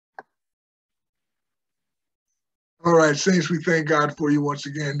All right, Saints, we thank God for you once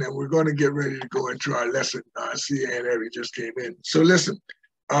again, and we're going to get ready to go into our lesson. I see Aunt Evie just came in. So listen,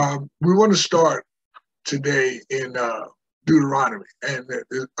 we want to start today in Deuteronomy, and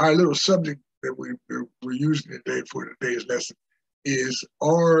our little subject that we're using today for today's lesson is,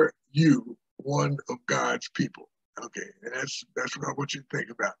 are you one of God's people? Okay, and that's what I want you to think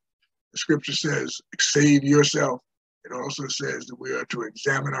about. The scripture says, save yourself. It also says that we are to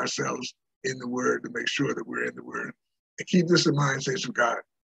examine ourselves in the word to make sure that we're in the word. And keep this in mind, saints of God.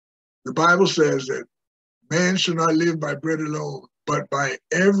 The Bible says that man shall not live by bread alone, but by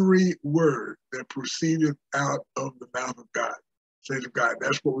every word that proceedeth out of the mouth of God. Saints of God,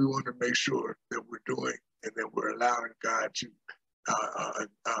 that's what we want to make sure that we're doing, and that we're allowing God to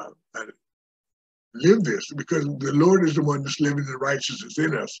live this, because the Lord is the one that's living the righteousness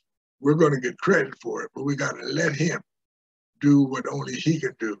in us. We're going to get credit for it, but we got to let him do what only he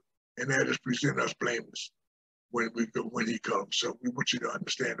can do, and that is present us blameless when he comes. So we want you to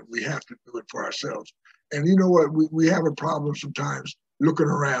understand that we have to do it for ourselves. And you know what? We have a problem sometimes looking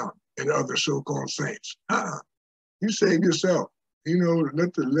around at other so-called saints. You save yourself. You know,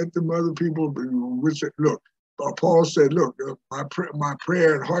 let the other people look. Paul said, look, my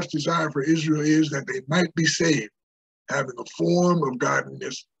prayer and heart's desire for Israel is that they might be saved, having a form of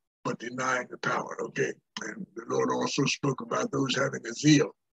godliness, but denying the power. Okay. And the Lord also spoke about those having a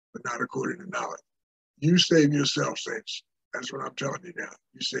zeal, but not according to knowledge. You save yourself, saints. That's what I'm telling you now.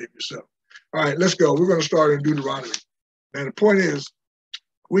 You save yourself. All right, let's go. We're going to start in Deuteronomy. Now, the point is,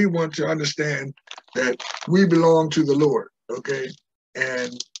 we want to understand that we belong to the Lord, okay?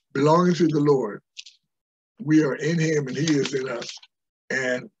 And belonging to the Lord, we are in him and he is in us.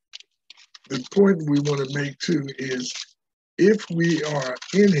 And the point we want to make, too, is if we are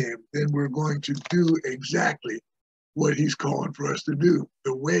in him, then we're going to do exactly what he's calling for us to do,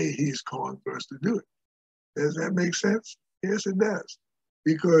 the way he's calling for us to do it. Does that make sense? Yes, it does.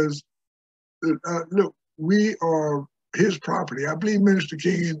 Because, look, we are his property. I believe Minister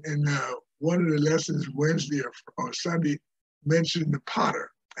King in one of the lessons Wednesday or Sunday mentioned the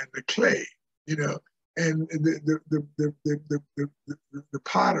potter and the clay, you know, and the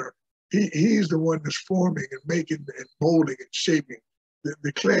potter, he's the one that's forming and making and molding and shaping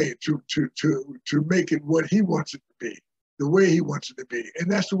the clay to make it what he wants it to be, the way he wants it to be.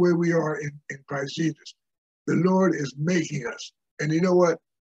 And that's the way we are in Christ Jesus. The Lord is making us. And you know what?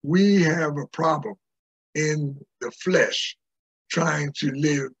 We have a problem in the flesh trying to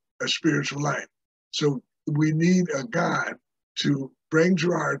live a spiritual life. So we need a God to bring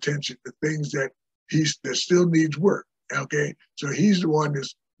to our attention the things that still needs work, okay? So he's the one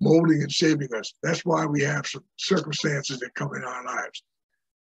that's molding and shaping us. That's why we have some circumstances that come in our lives,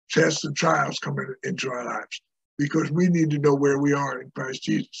 tests and trials coming into our lives, because we need to know where we are in Christ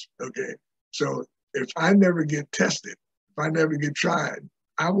Jesus, okay? So if I never get tested, if I never get tried,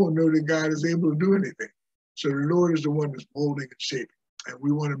 I won't know that God is able to do anything. So the Lord is the one that's molding and shaping. And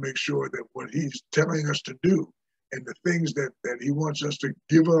we want to make sure that what he's telling us to do and the things that he wants us to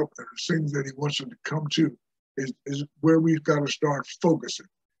give up and the things that he wants us to come to is where we've got to start focusing.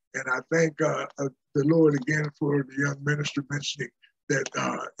 And I thank the Lord again for the young minister mentioning that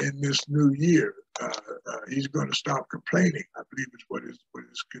in this new year, he's going to stop complaining, I believe is what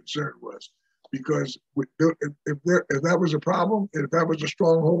his concern was. Because if that was a problem, if that was a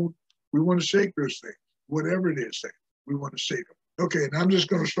stronghold, we want to shake those things, whatever it is, we want to shake them. Okay, and I'm just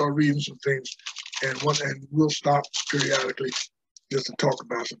going to start reading some things, and we'll stop periodically just to talk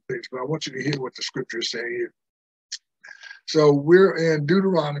about some things. But I want you to hear what the scripture is saying here. So we're in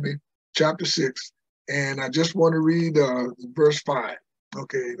Deuteronomy chapter 6, and I just want to read verse 5.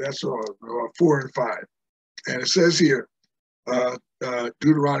 Okay, that's 4 and 5. And it says here,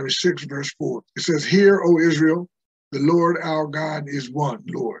 Deuteronomy 6, verse 4. It says, "Hear, O Israel, the Lord our God is one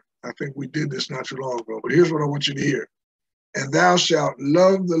Lord." I think we did this not too long ago, but here's what I want you to hear. "And thou shalt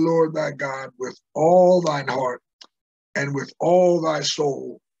love the Lord thy God with all thine heart, and with all thy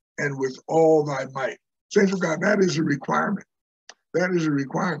soul, and with all thy might." Saints of God, that is a requirement. That is a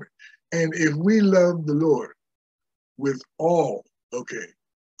requirement. And if we love the Lord with all, okay,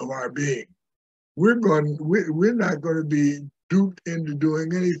 of our being, we're not going to be duped into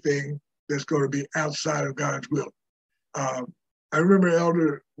doing anything that's going to be outside of God's will. I remember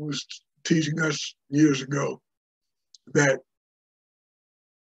Elder was teaching us years ago that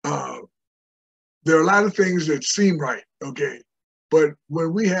there are a lot of things that seem right, okay, but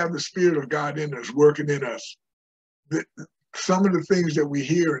when we have the Spirit of God in us, working in us, some of the things that we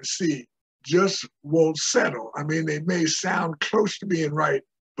hear and see just won't settle. I mean, they may sound close to being right,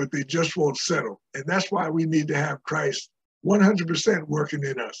 but they just won't settle. And that's why we need to have Christ 100% working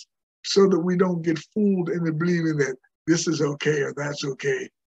in us. so that we don't get fooled into believing that this is okay or that's okay,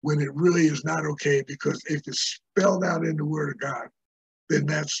 when it really is not okay, because if it's spelled out in the Word of God, then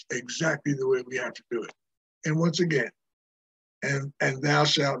that's exactly the way we have to do it. And once again, and thou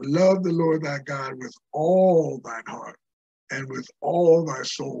shalt love the Lord thy God with all thine heart, and with all thy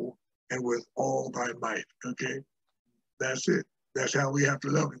soul, and with all thy might. Okay? That's it. That's how we have to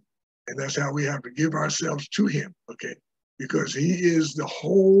love him. And that's how we have to give ourselves to him. Okay? Because he is the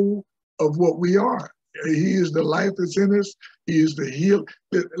whole of what we are. He is the life that's in us. He is the heal.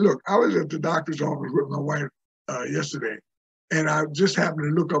 Look, I was at the doctor's office with my wife yesterday, and I just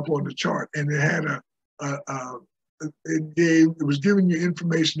happened to look up on the chart, and it had it was giving you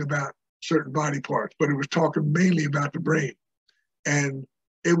information about certain body parts, but it was talking mainly about the brain. And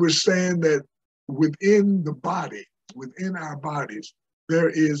it was saying that within the body, within our bodies, there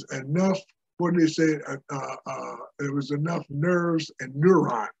is enough, what did they say? There was enough nerves and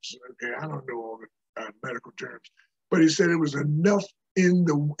neurons. Okay, I don't know all the medical terms, but he said it was enough in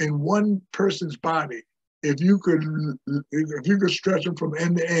one person's body. If you could stretch them from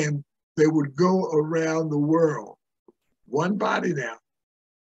end to end, they would go around the world. One body now,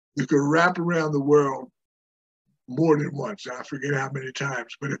 you could wrap around the world more than once. I forget how many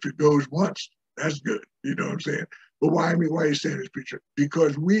times, but if it goes once, that's good. You know what I'm saying? But why are you saying this, preacher?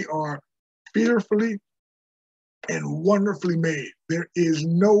 Because we are fearfully and wonderfully made. There is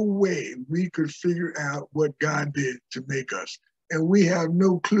no way we could figure out what God did to make us. And we have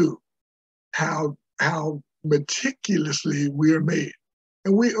no clue how meticulously we are made.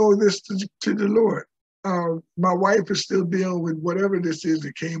 And we owe this to the Lord. My wife is still dealing with whatever this is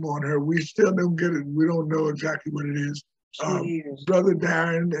that came on her. We still don't get it. We don't know exactly what it is. Brother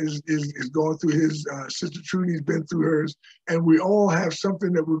Darren is going through his, Sister Trudy's been through hers, and we all have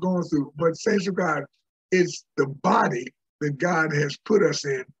something that we're going through. But saints of God, it's the body that God has put us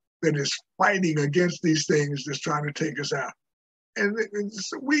in that is fighting against these things that's trying to take us out. And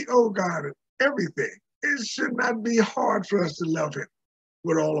so we owe God everything. It should not be hard for us to love him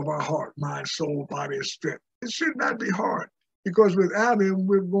with all of our heart, mind, soul, body, and strength. It should not be hard, because without him,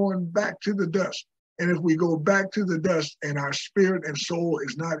 we're going back to the dust. And if we go back to the dust and our spirit and soul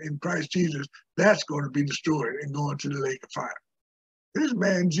is not in Christ Jesus, that's going to be destroyed and going to the lake of fire. This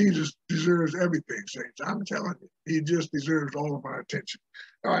man, Jesus, deserves everything, saints. I'm telling you, he just deserves all of our attention.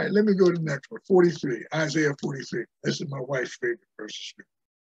 All right, let me go to the next one, 43, Isaiah 43. This is my wife's favorite verse of scripture.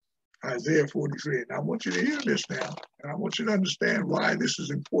 Isaiah 43. And I want you to hear this now, and I want you to understand why this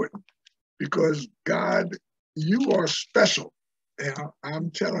is important. Because God, you are special. And I'm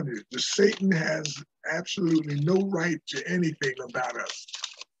telling you, the Satan has absolutely no right to anything about us.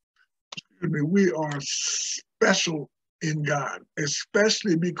 We are special in God,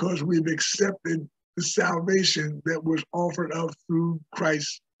 especially because we've accepted the salvation that was offered up through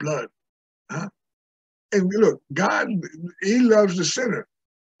Christ's blood. Huh? And look, God, he loves the sinner,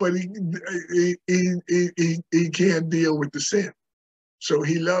 but he can't deal with the sin. So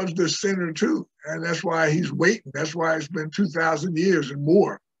he loves the sinner too. And that's why he's waiting. That's why it's been 2,000 years and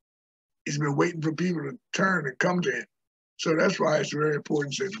more. He's been waiting for people to turn and come to him. So that's why it's very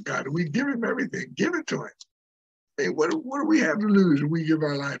important, says God, we give him everything. Give it to him. Hey, what do we have to lose when we give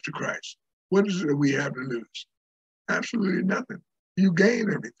our life to Christ? What is it that we have to lose? Absolutely nothing. You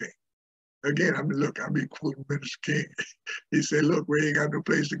gain everything. Again, I'll be quoting Minister King. He said, look, we ain't got no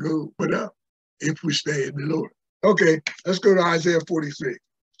place to go but up if we stay in the Lord. Okay, let's go to Isaiah 43.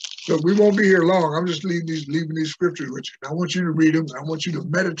 So we won't be here long. I'm just leaving these scriptures with you. I want you to read them. I want you to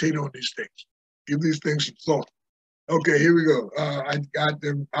meditate on these things. Give these things some thought. Okay, here we go. I got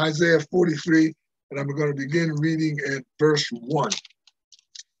them, Isaiah 43, and I'm going to begin reading at verse 1.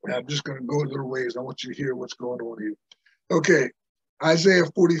 And I'm just going to go a little ways. I want you to hear what's going on here. Okay, Isaiah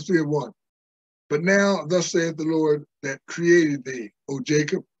 43 and 1. But now, thus saith the Lord that created thee, O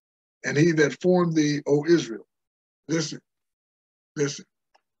Jacob, and he that formed thee, O Israel. Listen.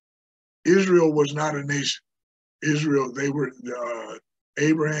 Israel was not a nation. Israel, they were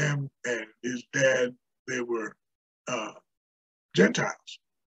Abraham and his dad, they were Gentiles.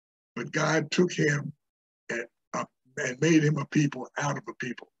 But God took him and made him a people out of a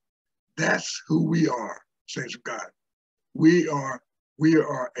people. That's who we are, saints of God. We are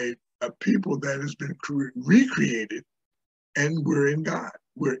a people that has been recreated, and we're in God.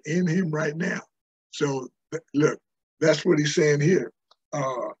 We're in him right now. So look, that's what he's saying here.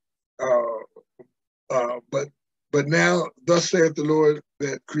 But now, thus saith the Lord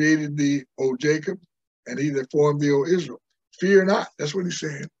that created thee, O Jacob, and he that formed thee, O Israel. Fear not. That's what he's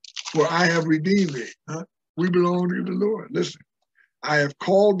saying. For I have redeemed thee. Huh? We belong to the Lord. Listen, I have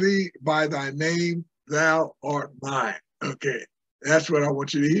called thee by thy name. Thou art mine. Okay, that's what I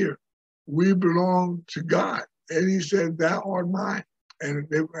want you to hear. We belong to God. And he said, thou art mine. And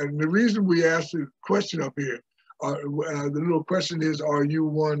the reason we asked the question up here, the little question is, are you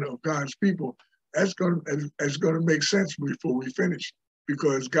one of God's people? That's going to make sense before we finish,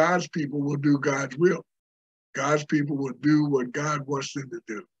 because God's people will do God's will. God's people will do what God wants them to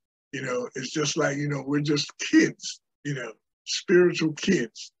do. You know, it's just like, you know, we're just kids, you know, spiritual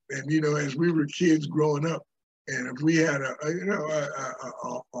kids. And, you know, as we were kids growing up, and if we had a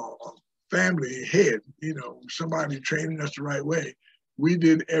family head, you know, somebody training us the right way, we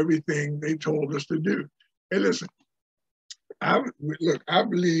did everything they told us to do. Hey, listen, I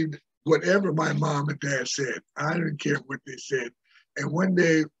believed whatever my mom and dad said. I didn't care what they said. And one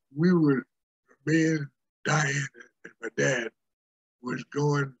day me and Diane and my dad was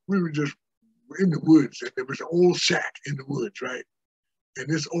going, we were just in the woods, and there was an old shack in the woods, right? And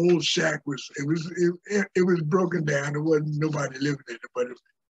this old shack was broken down. There wasn't nobody living in it,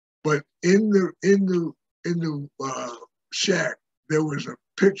 but in the shack there was a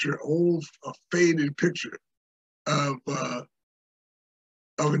picture, a faded picture of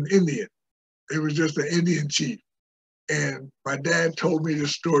an Indian. It was just an Indian chief. And my dad told me the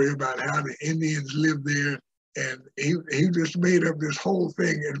story about how the Indians lived there, and he just made up this whole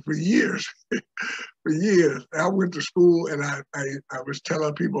thing. And for years, I went to school and I was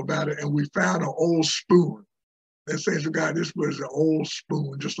telling people about it, and we found an old spoon. And say to God, this was an old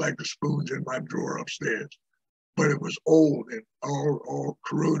spoon, just like the spoons in my drawer upstairs. But it was old and all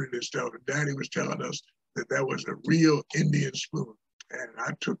corroded and stuff. And Daddy was telling us that was a real Indian spoon. And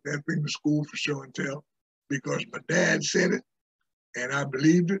I took that thing to school for show and tell, because my dad said it and I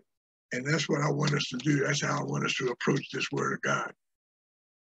believed it. And that's what I want us to do. That's how I want us to approach this word of God.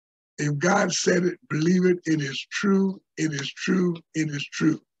 If God said it, believe it. It is true. It is true. It is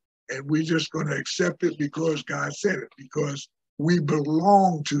true. And we're just going to accept it because God said it, because we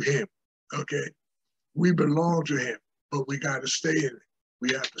belong to him. Okay? We belong to him, but we got to stay in it.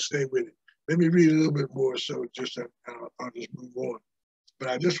 We have to stay with it. Let me read a little bit more, so I'll just move on. But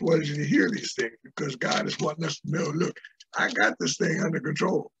I just wanted you to hear these things, because God is wanting us to know, look, I got this thing under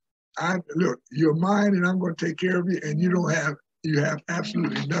control. Look, you're mine, and I'm going to take care of you, and you have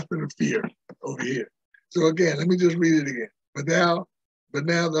absolutely nothing to fear over here. So again, let me just read it again. But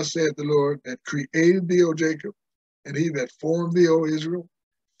now thus saith the Lord that created thee, O Jacob, and he that formed thee, O Israel.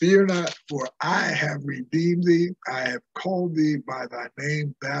 Fear not, for I have redeemed thee. I have called thee by thy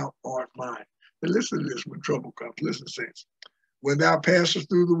name. Thou art mine. But listen to this when trouble comes. Listen, saints. When thou passest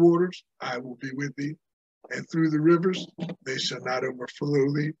through the waters, I will be with thee. And through the rivers, they shall not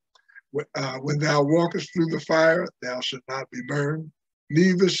overflow thee. When thou walkest through the fire, thou shalt not be burned.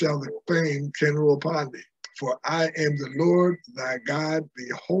 Neither shall the flame kindle upon thee. For I am the Lord thy God,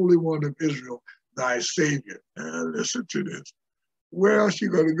 the Holy One of Israel, thy Savior. Now listen to this. Where else are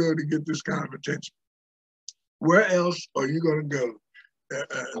you going to go to get this kind of attention? Where else are you going to go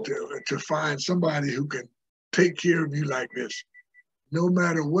to find somebody who can take care of you like this? No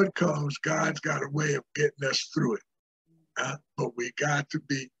matter what comes, God's got a way of getting us through it. But we got to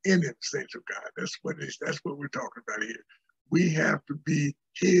be in him, saints of God. That's what we're talking about here. We have to be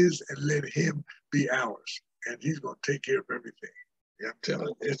his and let him be ours. And he's going to take care of everything. Yeah, I'm telling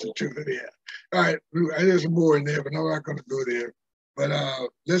you, it's the truth of the air. All right, there's more in there, but I'm not going to go there. But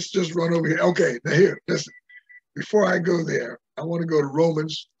let's just run over here. Okay, now here, listen. Before I go there, I want to go to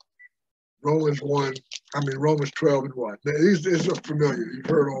Romans 12 and 1. Now, these are familiar. You've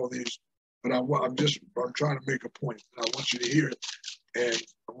heard all these, but I'm trying to make a point. I want you to hear it, and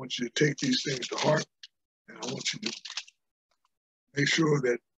I want you to take these things to heart, and I want you to make sure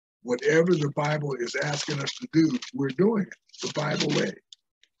that whatever the Bible is asking us to do, we're doing it the Bible way.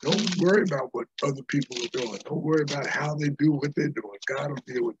 Don't worry about what other people are doing. Don't worry about how they do what they're doing. God will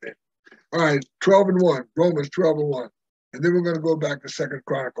deal with that. All right, 12 and 1, Romans 12 and 1. And then we're going to go back to 2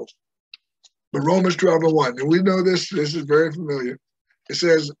 Chronicles. But Romans 12 and 1, and we know this is very familiar. It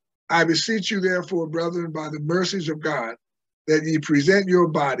says, I beseech you therefore, brethren, by the mercies of God, that ye present your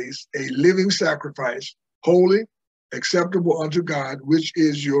bodies a living sacrifice, holy, acceptable unto God, which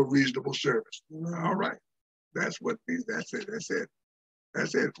is your reasonable service. All right, that's it.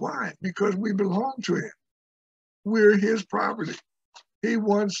 That's it. Why? Because we belong to him. We're his property. He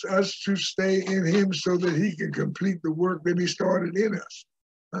wants us to stay in him so that he can complete the work that he started in us.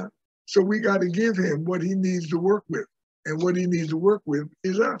 So we got to give him what he needs to work with. And what he needs to work with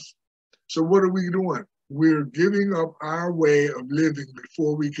is us. So what are we doing? We're giving up our way of living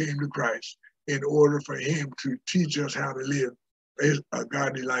before we came to Christ in order for him to teach us how to live a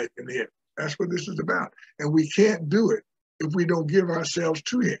godly life in him. That's what this is about. And we can't do it if we don't give ourselves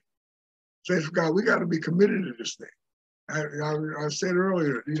to him. Saints of God, we got to be committed to this thing. I said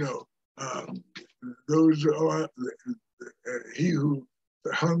earlier, Those are he who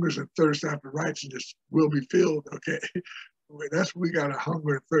hungers and thirsts after righteousness will be filled. Okay, that's we got to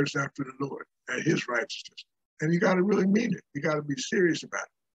hunger and thirst after the Lord and His righteousness, and you got to really mean it. You got to be serious about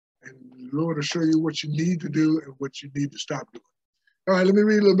it, and the Lord will show you what you need to do and what you need to stop doing. All right, let me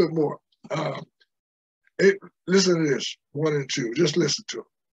read a little bit more. Listen to this, 1 and 2. Just listen to it.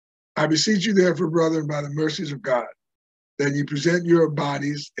 I beseech you, therefore, brethren, by the mercies of God, that you present your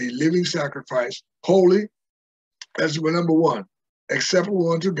bodies a living sacrifice, holy, as number 1,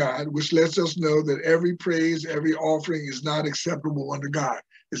 acceptable unto God, which lets us know that every praise, every offering is not acceptable unto God.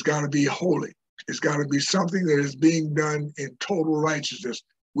 It's got to be holy. It's got to be something that is being done in total righteousness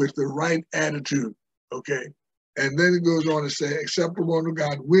with the right attitude, okay? And then it goes on to say, acceptable unto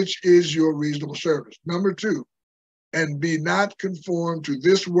God, which is your reasonable service. Number 2, and be not conformed to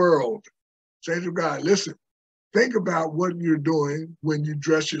this world. Saints of God, listen, think about what you're doing when you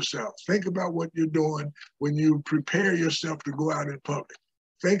dress yourself. Think about what you're doing when you prepare yourself to go out in public.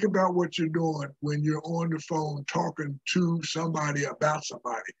 Think about what you're doing when you're on the phone talking to somebody about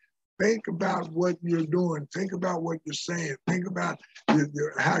somebody. Think about what you're doing. Think about what you're saying. Think about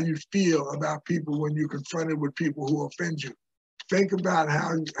how you feel about people when you're confronted with people who offend you. Think about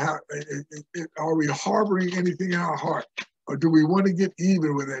how are we harboring anything in our heart? Or do we want to get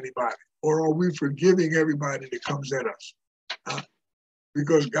even with anybody? Or are we forgiving everybody that comes at us?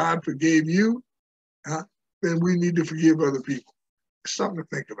 Because God forgave you, then we need to forgive other people. It's something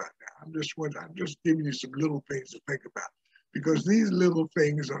to think about now. I'm just giving you some little things to think about. Because these little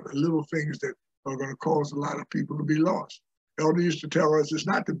things are the little things that are going to cause a lot of people to be lost. Elder used to tell us it's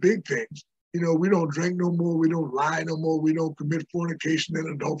not the big things. You know, we don't drink no more. We don't lie no more. We don't commit fornication and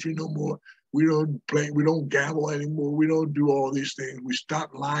adultery no more. We don't gamble anymore. We don't do all these things. We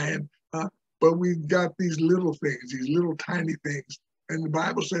stop lying. But we've got these little things, these little tiny things. And the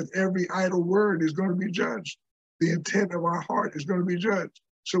Bible says every idle word is going to be judged. The intent of our heart is going to be judged.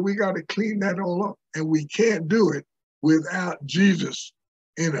 So we got to clean that all up. And we can't do it without Jesus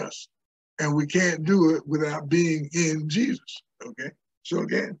in us. And we can't do it without being in Jesus, okay? So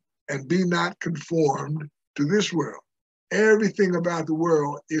again, and be not conformed to this world. Everything about the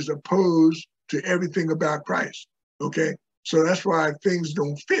world is opposed to everything about Christ, okay? So that's why things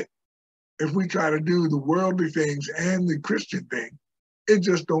don't fit. If we try to do the worldly things and the Christian thing, it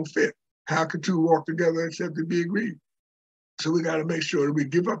just don't fit. How can two walk together except to be agreed? So we got to make sure that we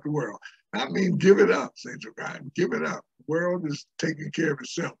give up the world. I mean, give it up, saints of God. Give it up. The world is taking care of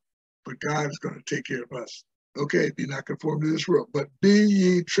itself, but God is going to take care of us. Okay, be not conformed to this world, but be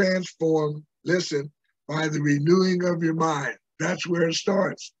ye transformed, listen, by the renewing of your mind. That's where it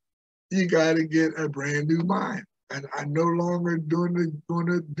starts. You got to get a brand new mind. And I'm no longer going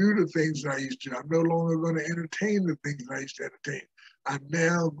to do the things that I used to. I'm no longer going to entertain the things that I used to entertain. I'm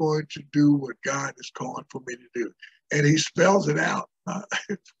now going to do what God is calling for me to do. And He spells it out.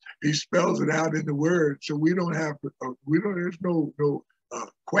 He spells it out in the Word, so we don't have. There's no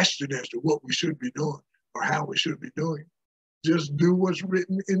question as to what we should be doing or how we should be doing. Just do what's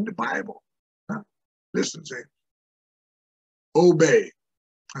written in the Bible. Listen, saints. Obey,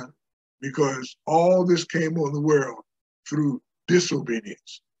 because all this came on the world through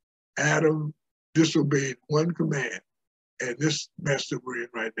disobedience. Adam disobeyed one command, and this mess that we're in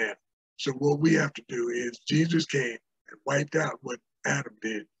right now. So what we have to do is Jesus came and wiped out what Adam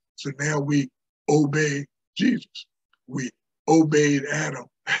did. So now we obey Jesus. We obeyed Adam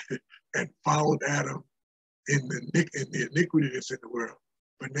and followed Adam in the iniquity that's in the world.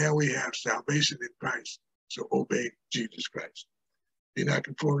 But now we have salvation in Christ. So obey Jesus Christ. Be not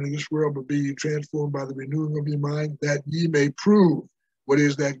conformed to this world, but be ye transformed by the renewing of your mind, that ye may prove what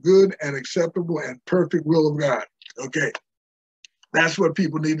is that good and acceptable and perfect will of God. Okay, that's what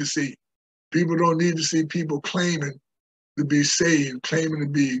people need to see. People don't need to see people claiming to be saved, claiming to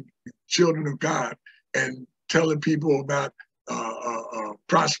be children of God, and telling people about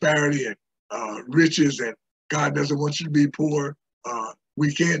prosperity and riches, and God doesn't want you to be poor.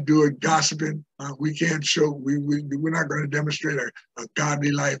 We can't do it gossiping. We can't show, we're not going to demonstrate a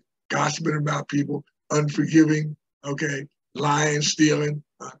godly life, gossiping about people, unforgiving, okay, lying, stealing,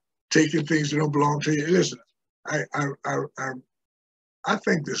 taking things that don't belong to you. Listen, I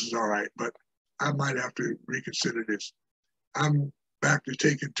think this is all right, but I might have to reconsider this. I'm back to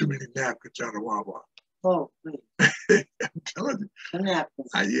taking too many napkins out of Wawa. Oh, please. I'm telling you. The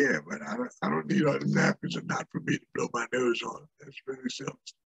napkins. Yeah, but I don't need all the napkins are not for me to blow my nose on. That's really self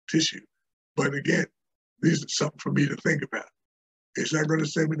tissue. But again, these are something for me to think about. Is that going to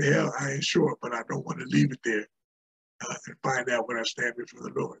send me to hell? I ain't sure, but I don't want to leave it there and find out when I stand before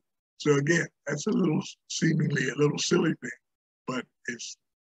the Lord. So again, that's seemingly a little silly thing, but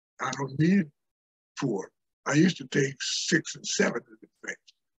I don't need 4. I used to take 6 and 7 of the things,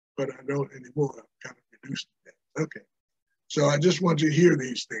 but I don't anymore. I'm kind of reducing that. Okay. So I just want you to hear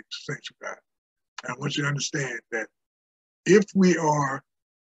these things, thanks to God. I want you to understand that if we are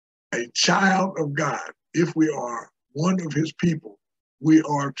a child of God, if we are one of his people, we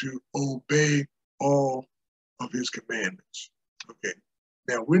are to obey all of his commandments. Okay.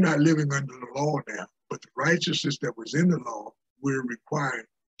 Now, we're not living under the law now, but the righteousness that was in the law, we're required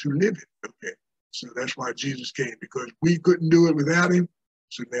to live it. Okay. So that's why Jesus came, because we couldn't do it without him.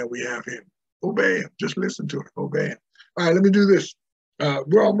 So now we have him. Obey him. Just listen to him. Obey him. All right, let me do this.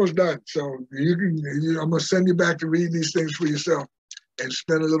 We're almost done. So I'm going to send you back to read these things for yourself and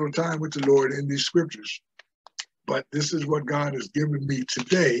spend a little time with the Lord in these scriptures. But this is what God has given me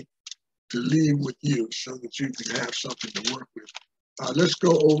today to leave with you so that you can have something to work with. Let's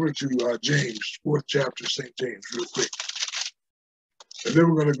go over to James, 4th chapter, St. James, real quick. And then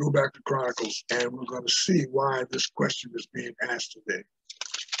we're going to go back to Chronicles, and we're going to see why this question is being asked today.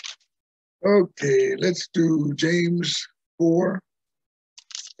 Okay, let's do James 4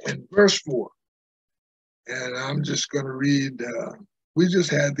 and verse 4. And I'm just going to read, we just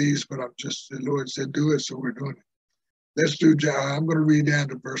had these, but the Lord said do it, so we're doing it. Let's do, I'm going to read down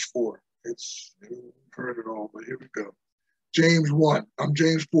to verse 4. You've heard it all, but here we go. James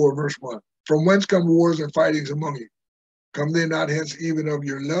 4, verse 1. From whence come wars and fightings among you? Come they not hence even of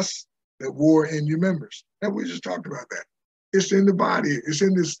your lusts that war in your members? Now, we just talked about that. It's in the body. It's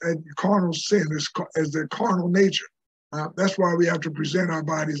in this carnal sin, as the carnal nature. That's why we have to present our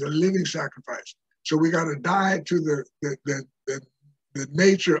bodies a living sacrifice. So we got to die to the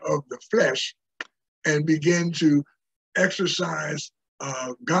nature of the flesh and begin to exercise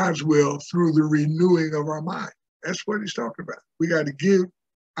God's will through the renewing of our mind. That's what he's talking about. We got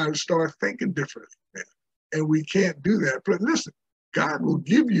to start thinking differently, man. And we can't do that. But listen, God will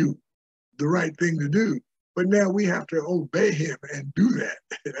give you the right thing to do. But now we have to obey him and do that.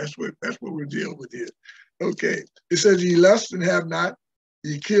 That's what we're dealing with here. Okay. It says, ye lust and have not,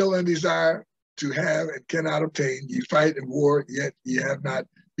 ye kill and desire to have and cannot obtain. Ye fight and war, yet ye have not,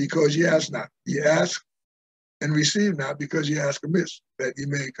 because ye ask not. Ye ask and receive not, because ye ask amiss, that ye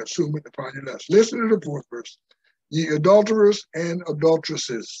may consume it upon your lust. Listen to the 4th verse. Ye adulterers and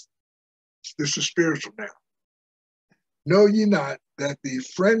adulteresses. This is spiritual now. Know ye not that the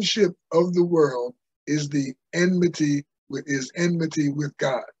friendship of the world is enmity with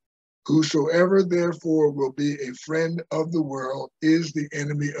God? Whosoever therefore will be a friend of the world is the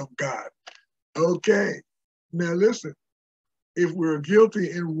enemy of God. Okay, now listen, if we're guilty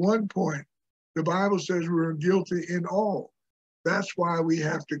in one point, the Bible says we're guilty in all. That's why we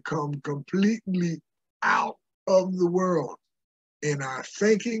have to come completely out of the world in our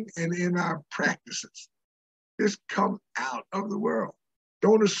thinking and in our practices. Just come out of the world.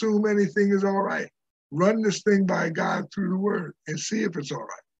 Don't assume anything is all right. Run this thing by God through the word and see if it's all right.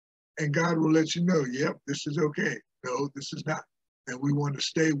 And God will let you know, yep, this is okay. No, this is not. And we want to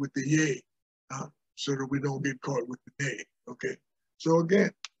stay with the yea so that we don't get caught with the nay. Okay. So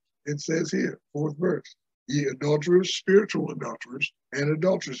again, it says here, 4th verse, ye adulterers, spiritual adulterers, and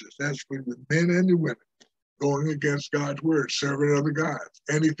adulteresses. That's for the men and the women going against God's word, serving other gods.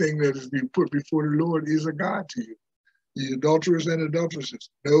 Anything that is being put before the Lord is a god to you. Ye adulterers and adulteresses,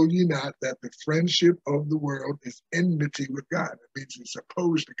 know ye not that the friendship of the world is enmity with God? That means it's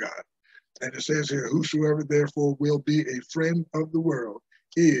opposed to God. And it says here, whosoever therefore will be a friend of the world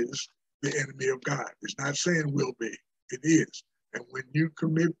is the enemy of God. It's not saying will be, it is. And when you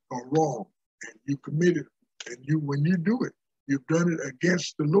commit a wrong, and you commit it, and when you do it, you've done it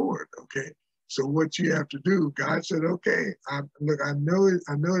against the Lord, okay? So what you have to do, God said, okay, I know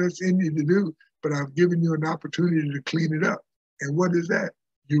that's in you to do, but I've given you an opportunity to clean it up. And what is that?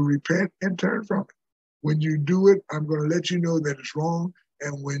 You repent and turn from it. When you do it, I'm going to let you know that it's wrong.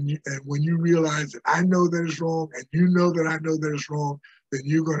 And when you realize that I know that it's wrong, and you know that I know that it's wrong, then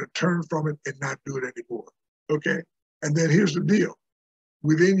you're going to turn from it and not do it anymore. Okay? And then here's the deal.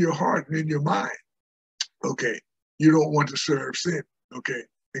 Within your heart and in your mind, okay, you don't want to serve sin. Okay?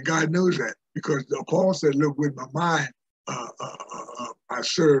 And God knows that, because Paul said, look, with my mind, I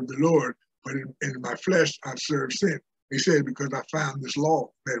serve the Lord, but in my flesh, I serve sin. He said, because I found this law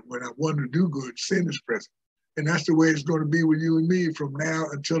that when I want to do good, sin is present. And that's the way it's going to be with you and me from now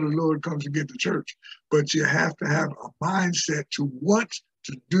until the Lord comes to get the church. But you have to have a mindset to want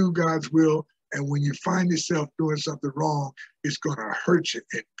to do God's will. And when you find yourself doing something wrong, it's going to hurt you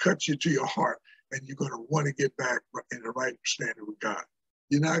and cut you to your heart. And you're going to want to get back in the right standing with God.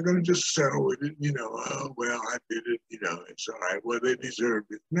 You're not going to just settle with it, oh, well, I did it, it's all right. Well, they deserved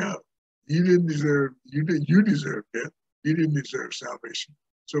it. No, you didn't deserve, you deserved death. You didn't deserve salvation.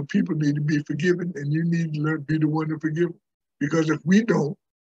 So people need to be forgiven, and you need to learn to be the one to forgive them. Because if we don't,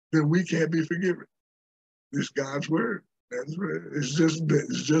 then we can't be forgiven. It's God's word. That's right. It's just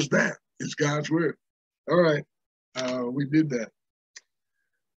that. It's God's word. All right. We did that.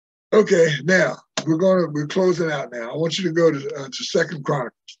 Okay, now we're closing out now. I want you to go to Second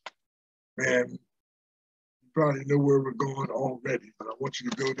Chronicles. Man, you probably know where we're going already, but I want you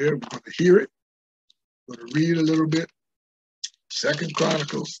to go there. We're going to hear it. We're going to read a little bit. Second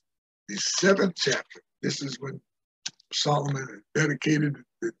Chronicles, the 7th chapter. This is when Solomon had dedicated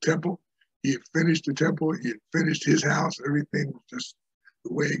the temple. He had finished the temple. He had finished his house. Everything was just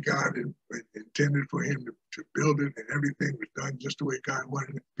the way God had intended for him to build it, and everything was done just the way God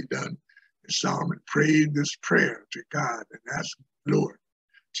wanted it to be done. And Solomon prayed this prayer to God and asked the Lord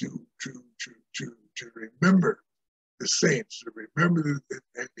to remember the saints, to remember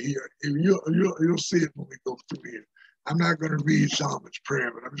and you'll see it when we go through here. I'm not going to read Solomon's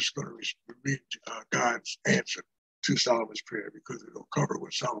prayer, but I'm just going to read God's answer to Solomon's prayer because it'll cover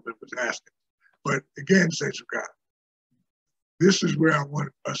what Solomon was asking. But again, saints of God, this is where I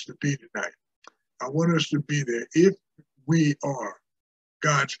want us to be tonight. I want us to be there. If we are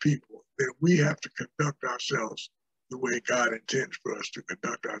God's people, then we have to conduct ourselves the way God intends for us to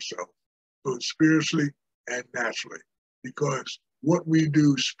conduct ourselves, both spiritually and naturally. Because what we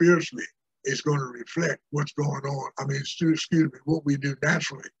do spiritually is going to reflect what's going on. Excuse me, what we do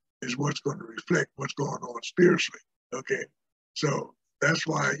naturally is what's going to reflect what's going on spiritually. Okay, so that's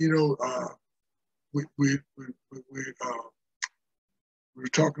why we're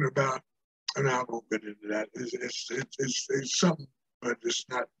talking about, and I won't get into that. It's something, but it's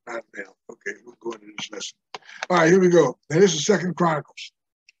not now. Okay, we'll go into this lesson. All right, here we go. Now this is Second Chronicles,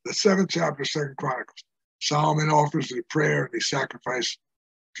 the 7th chapter of Second Chronicles. Solomon offers the prayer and the sacrifice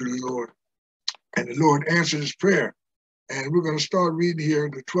to the Lord, and the Lord answers his prayer. And we're going to start reading here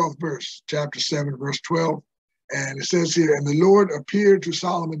the 12th verse, chapter 7, verse 12. And it says here, and the Lord appeared to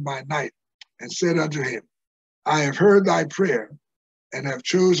Solomon by night and said unto him, I have heard thy prayer and have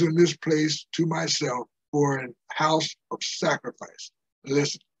chosen this place to myself for an house of sacrifice.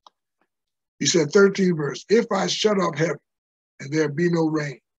 Listen, he said, 13th verse, if I shut up heaven and there be no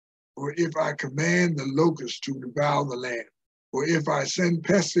rain, or if I command the locusts to devour the land, or if I send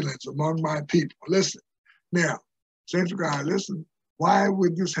pestilence among my people. Listen, now, saints of God, listen, why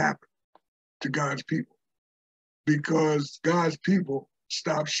would this happen to God's people? Because God's people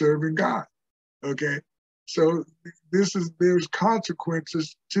stopped serving God, okay? So there's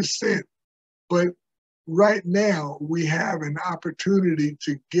consequences to sin. But right now, we have an opportunity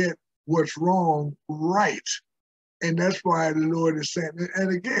to get what's wrong right. And that's why the Lord is saying,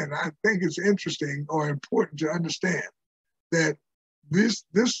 and again, I think it's interesting or important to understand that this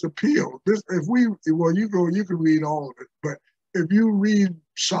appeal, you can read all of it, but if you read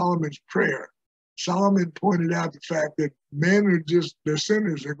Solomon's prayer, Solomon pointed out the fact that men they're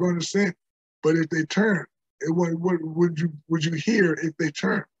sinners, they're going to sin, but if they turn, what would you hear if they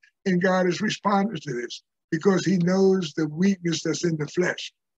turn? And God has responded to this because he knows the weakness that's in the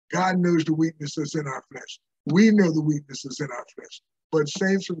flesh. God knows the weakness that's in our flesh. We know the weaknesses in our flesh. But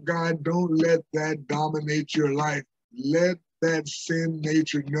saints of God, don't let that dominate your life. Let that sin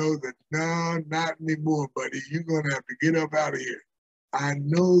nature know that, no, not anymore, buddy. You're going to have to get up out of here. I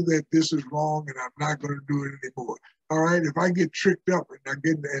know that this is wrong and I'm not going to do it anymore. All right, if I get tricked up and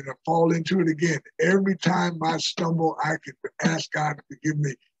I fall into it again, every time I stumble, I can ask God to forgive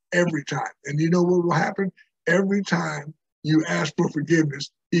me every time. And you know what will happen? Every time you ask for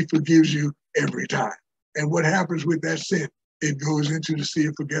forgiveness, he forgives you every time. And what happens with that sin? It goes into the sea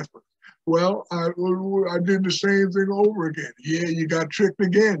of forgetfulness. Well, I did the same thing over again. Yeah, you got tricked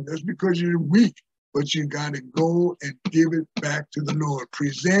again. That's because you're weak. But you got to go and give it back to the Lord.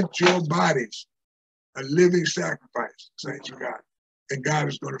 Present your bodies a living sacrifice, saints of God. And God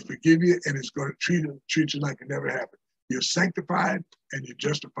is going to forgive you and it's going to treat you like it never happened. You're sanctified and you're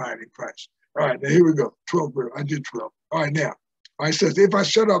justified in Christ. All right, now here we go. 12 verse. I did 12. All right, now. All right, it says, if I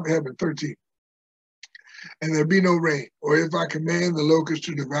shut up heaven, 13, and there be no rain, or if I command the locusts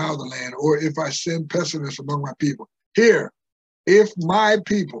to devour the land, or if I send pestilence among my people. Here, if my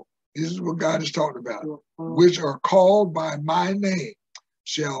people, this is what God is talking about, which are called by my name,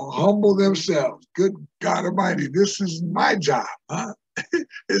 shall humble themselves. Good God Almighty, this is my job, huh?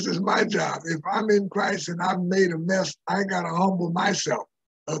 This is my job. If I'm in Christ and I've made a mess, I got to humble myself,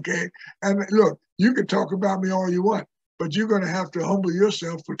 okay? And look, you can talk about me all you want, but you're going to have to humble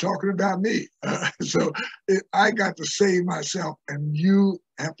yourself for talking about me. I got to save myself, and you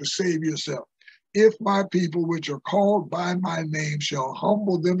have to save yourself. If my people, which are called by my name, shall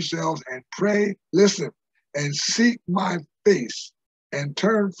humble themselves and pray, listen, and seek my face, and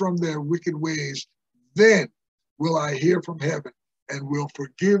turn from their wicked ways, then will I hear from heaven and will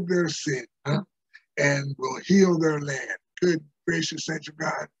forgive their sin, and will heal their land. Good gracious saints of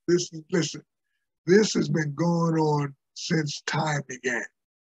God. Listen, this has been going on since time began.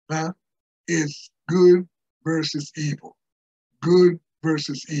 It's good versus evil. Good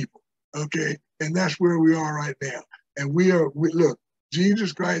versus evil. Okay? And that's where we are right now. And look,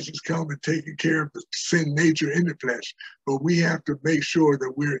 Jesus Christ has come and taken care of the sin nature in the flesh, but we have to make sure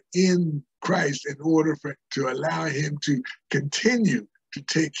that we're in Christ in order to allow him to continue to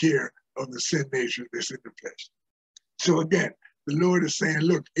take care of the sin nature that's in the flesh. So again, the Lord is saying,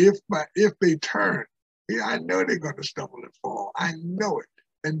 look, if they turn, I know they're going to stumble and fall. I know it.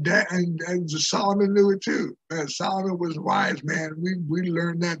 And Solomon knew it too. Solomon was a wise man. We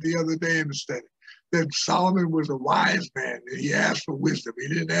learned that the other day in the study, that Solomon was a wise man. He asked for wisdom. He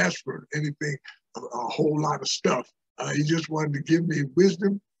didn't ask for anything, a whole lot of stuff. He just wanted to give me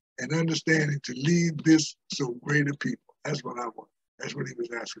wisdom and understanding to lead this so greater people. That's what I want. That's what he was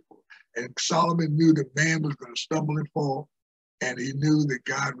asking for. And Solomon knew that man was going to stumble and fall, and he knew that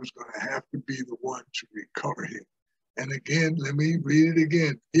God was going to have to be the one to recover him. And again, let me read it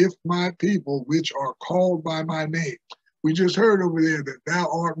again. If my people, which are called by my name, we just heard over there that thou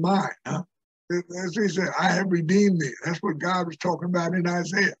art mine. As he said, I have redeemed thee. That's what God was talking about in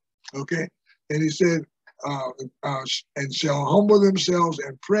Isaiah. Okay? And he said, and shall humble themselves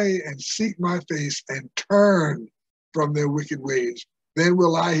and pray and seek my face and turn from their wicked ways. Then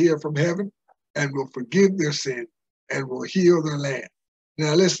will I hear from heaven and will forgive their sin and will heal their land.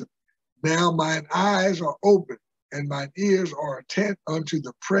 Now listen, now mine eyes are open and mine ears are attent unto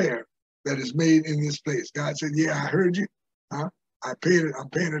the prayer that is made in this place. God said, yeah, I heard you. I'm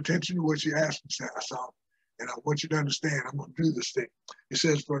paying attention to what you asked me, Solomon, and I want you to understand, I'm going to do this thing. He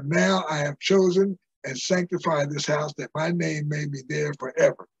says, for now I have chosen and sanctified this house that my name may be there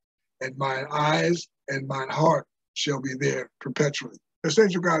forever, and mine eyes and mine heart shall be there perpetually.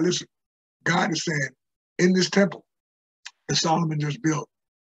 Essential God, listen, God is saying, in this temple that Solomon just built,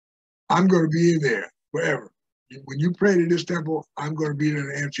 I'm going to be in there forever. When you pray to this temple, I'm going to be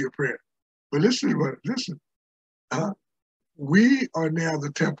there to answer your prayer. But listen, we are now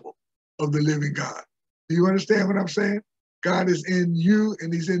the temple of the living God. Do you understand what I'm saying? God is in you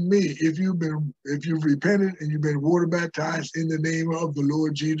and he's in me. If you've repented and you've been water baptized in the name of the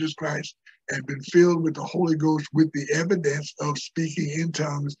Lord Jesus Christ and been filled with the Holy Ghost with the evidence of speaking in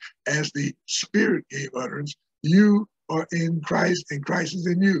tongues as the Spirit gave utterance, you are in Christ and Christ is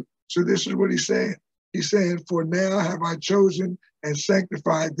in you. So this is what he's saying. He's saying, for now have I chosen and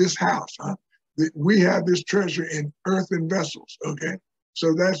sanctified this house. We have this treasure in earthen vessels, okay?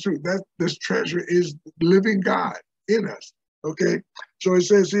 So that's true. This treasure is living God in us, okay? So it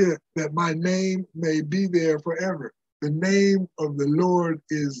says here that my name may be there forever. The name of the Lord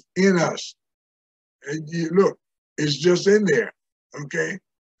is in us. And look, it's just in there, okay?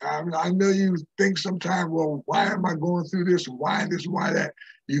 I know you think sometimes, well, why am I going through this? Why this? Why that?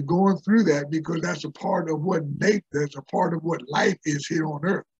 You're going through that because that's a part of what life is here on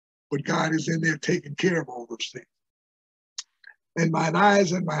earth. But God is in there taking care of all those things. And mine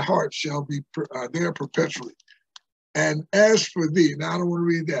eyes and my heart shall be there perpetually. And as for thee, now I don't want to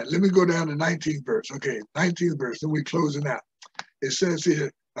read that. Let me go down to 19th verse. Okay, 19th verse, then we're closing out. It says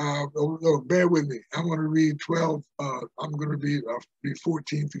here, bear with me. I'm going to read 12. I'm going to read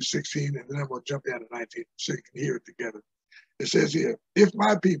 14 through 16, and then I'm going to jump down to 19 so you can hear it together. It says here, if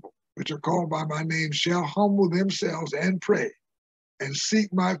my people, which are called by my name, shall humble themselves and pray and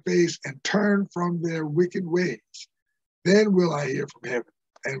seek my face and turn from their wicked ways, then will I hear from heaven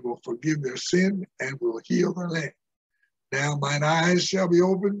and will forgive their sin and will heal their land. Now mine eyes shall be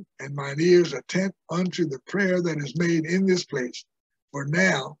open and mine ears attent unto the prayer that is made in this place. For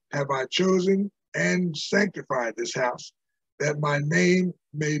now have I chosen and sanctified this house, that my name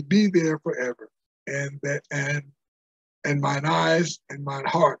may be there forever, and mine eyes and mine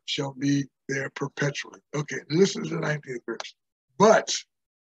heart shall be there perpetually. Okay, listen to the 19th verse. But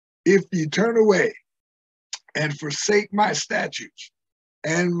if ye turn away and forsake my statutes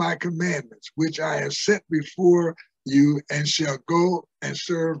and my commandments, which I have set before you, and shall go and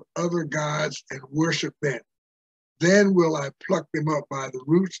serve other gods and worship them, then will I pluck them up by the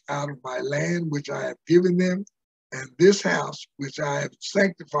roots out of my land which I have given them, and this house which I have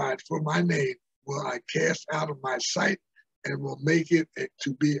sanctified for my name will I cast out of my sight, and will make it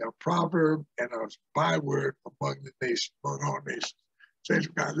to be a proverb and a byword among the nations, among all nations. Saints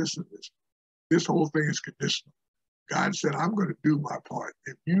of God, listen to this. This whole thing is conditional. God said, I'm going to do my part.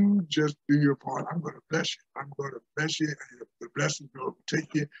 If you just do your part, I'm going to bless you. I'm going to bless you, and the blessings will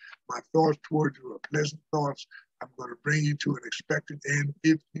overtake you. My thoughts toward you are pleasant thoughts. I'm going to bring you to an expected end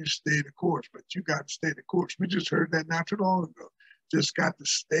if you stay the course. But you got to stay the course. We just heard that not too long ago. Just got to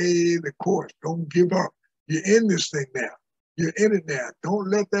stay the course. Don't give up. You're in this thing now. You're in it now. Don't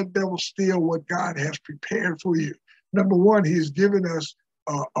let that devil steal what God has prepared for you. Number one, he's given us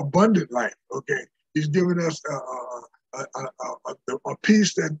abundant life, okay? He's given us a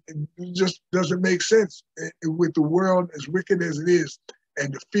peace that just doesn't make sense with the world as wicked as it is,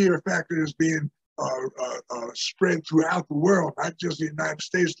 and the fear factor is being spread throughout the world, not just the United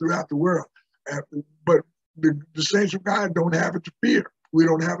States, throughout the world. But the saints of God don't have it to fear. We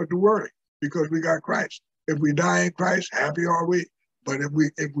don't have it to worry because we got Christ. If we die in Christ, happy are we. But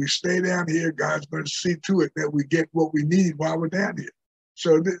if we stay down here, God's going to see to it that we get what we need while we're down here.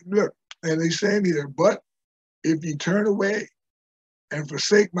 So look, and he's saying here, but if you turn away and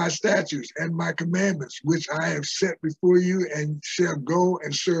forsake my statutes and my commandments, which I have set before you, and shall go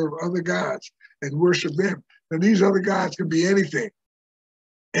and serve other gods and worship them. Now, these other gods can be anything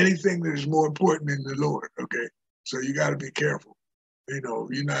that is more important than the Lord, okay? So you got to be careful. You know,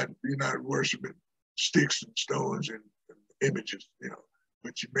 you're not worshiping sticks and stones and images, you know,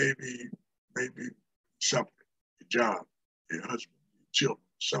 but you may be something, your job, your husband, your children,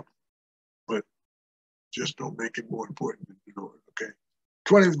 something. But just don't make it more important than the Lord, okay?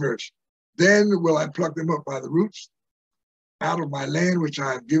 20th verse. Then will I pluck them up by the roots out of my land which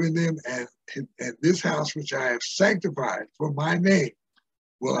I have given them, and this house which I have sanctified for my name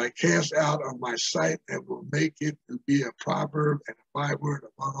will I cast out of my sight, and will make it to be a proverb and a byword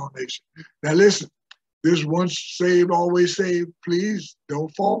among all nations. Now listen, this once saved, always saved. Please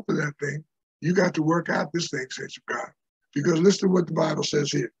don't fall for that thing. You got to work out this thing, saints of God. Because listen to what the Bible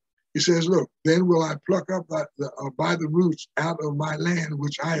says here. He says, look, then will I pluck up by the roots out of my land,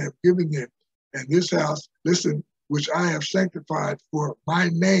 which I have given them, and this house, listen, which I have sanctified for my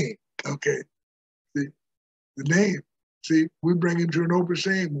name. Okay, see, the name. See, we bring him to an open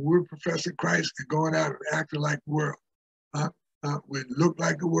shame when we're professing Christ and going out and acting like the world. We look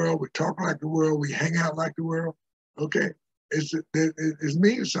like the world, we talk like the world, we hang out like the world. Okay, it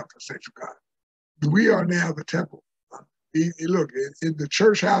means something, saints of God. We are now the temple. Look, in the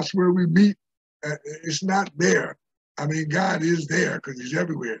church house where we meet, it's not there. I mean, God is there because he's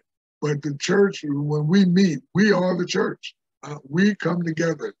everywhere. But the church, when we meet, we are the church. We come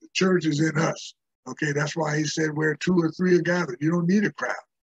together. The church is in us. Okay, that's why he said where 2 or 3 are gathered. You don't need a crowd.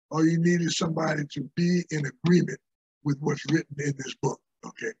 All you need is somebody to be in agreement with what's written in this book.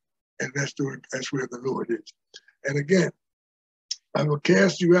 Okay, and that's where the Lord is. And again, I will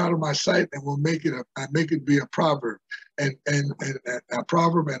cast you out of my sight and will make it be a proverb and a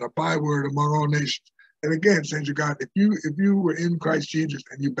proverb and a byword among all nations. And again, saints of God, if you were in Christ Jesus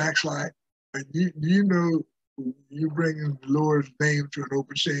and you backslide, and you know you bringing the Lord's name to an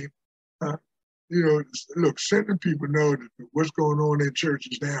open shame, you know, look, certain people know that what's going on in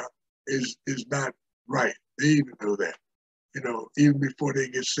churches now is not right. They even know that. You know, even before they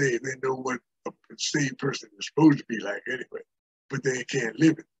get saved, they know what a saved person is supposed to be like anyway, but they can't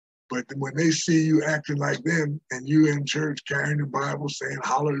live it. But when they see you acting like them and you in church carrying the Bible saying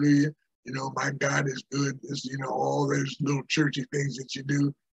hallelujah, you know, my God is good, this, you know, all those little churchy things that you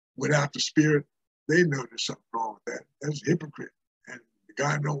do without the Spirit, they know there's something wrong with that. That's hypocrite. And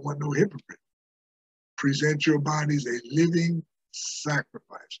God don't want no hypocrite. Present your bodies a living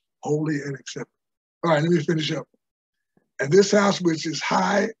sacrifice, holy and acceptable. All right, let me finish up. And this house which is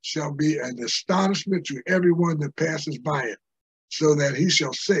high shall be an astonishment to everyone that passes by it, so that he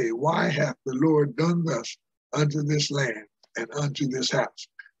shall say, why hath the Lord done thus unto this land and unto this house?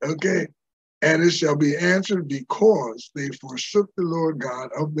 Okay, and it shall be answered, because they forsook the Lord God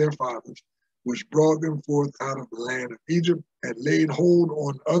of their fathers, which brought them forth out of the land of Egypt, and laid hold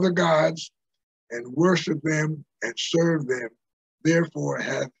on other gods, and worshiped them and served them. Therefore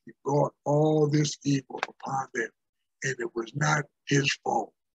hath he brought all this evil upon them. And it was not his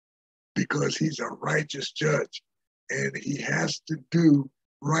fault, because he's a righteous judge, and he has to do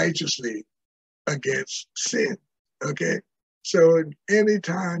righteously against sin, okay? So any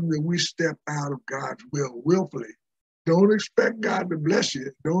time that we step out of God's will willfully, don't expect God to bless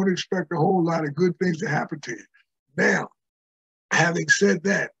you. Don't expect a whole lot of good things to happen to you. Now, having said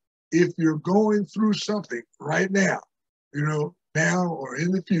that, if you're going through something right now, you know, now or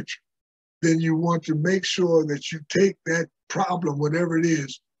in the future, then you want to make sure that you take that problem, whatever it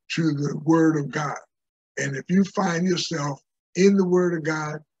is, to the Word of God. And if you find yourself in the Word of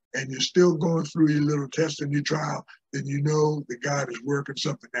God and you're still going through your little test and your trial, then you know that God is working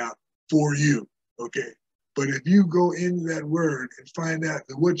something out for you, okay? But if you go into that Word and find out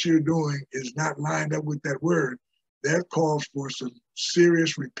that what you're doing is not lined up with that Word, that calls for some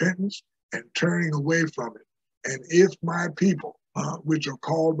serious repentance and turning away from it. And if my people, which are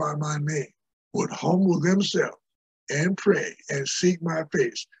called by my name, would humble themselves and pray and seek my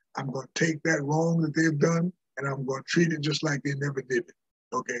face, I'm going to take that wrong that they've done and I'm going to treat it just like they never did it.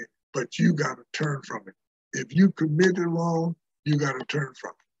 Okay? But you got to turn from it. If you committed wrong, you got to turn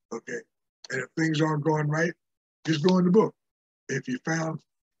from it. Okay? And if things aren't going right, just go in the book. If you're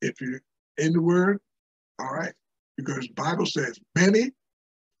in the word, all right. Because the Bible says, many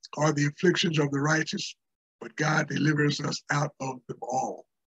are the afflictions of the righteous, but God delivers us out of them all.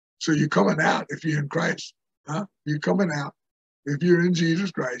 So you're coming out if you're in Christ. You're coming out. If you're in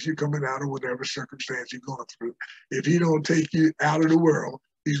Jesus Christ, you're coming out of whatever circumstance you're going through. If he don't take you out of the world,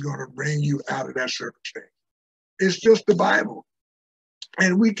 he's going to bring you out of that circumstance. It's just the Bible.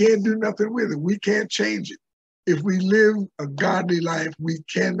 And we can't do nothing with it. We can't change it. If we live a godly life, we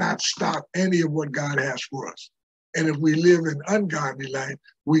cannot stop any of what God has for us. And if we live an ungodly life,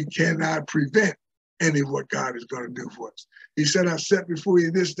 we cannot prevent any of what God is going to do for us. He said, I've set before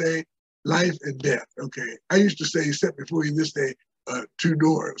you this day life and death. Okay. I used to say, he set before you this day two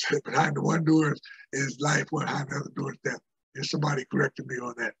doors. Behind the one door is life, behind the other door is death. And somebody corrected me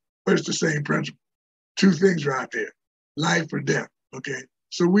on that. But it's the same principle. Two things are out there, life or death. Okay.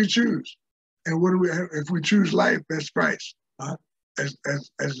 So we choose. And what do we have? If we choose life, that's Christ,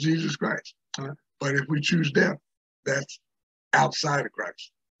 as Jesus Christ. But if we choose death, that's outside of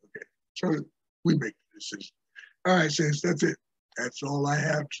Christ. Okay. So we make the decision. All right, saints, that's it. That's all I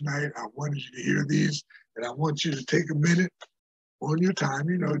have tonight. I wanted you to hear these, and I want you to take a minute on your time,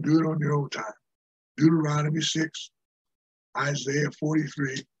 do it on your own time. Deuteronomy 6, Isaiah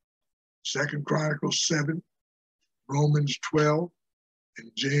 43, 2 Chronicles 7, Romans 12,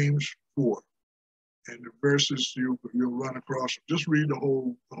 and James 4. And the verses you'll run across, just read the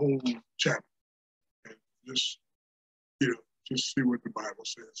whole chapter and just see what the Bible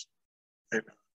says. And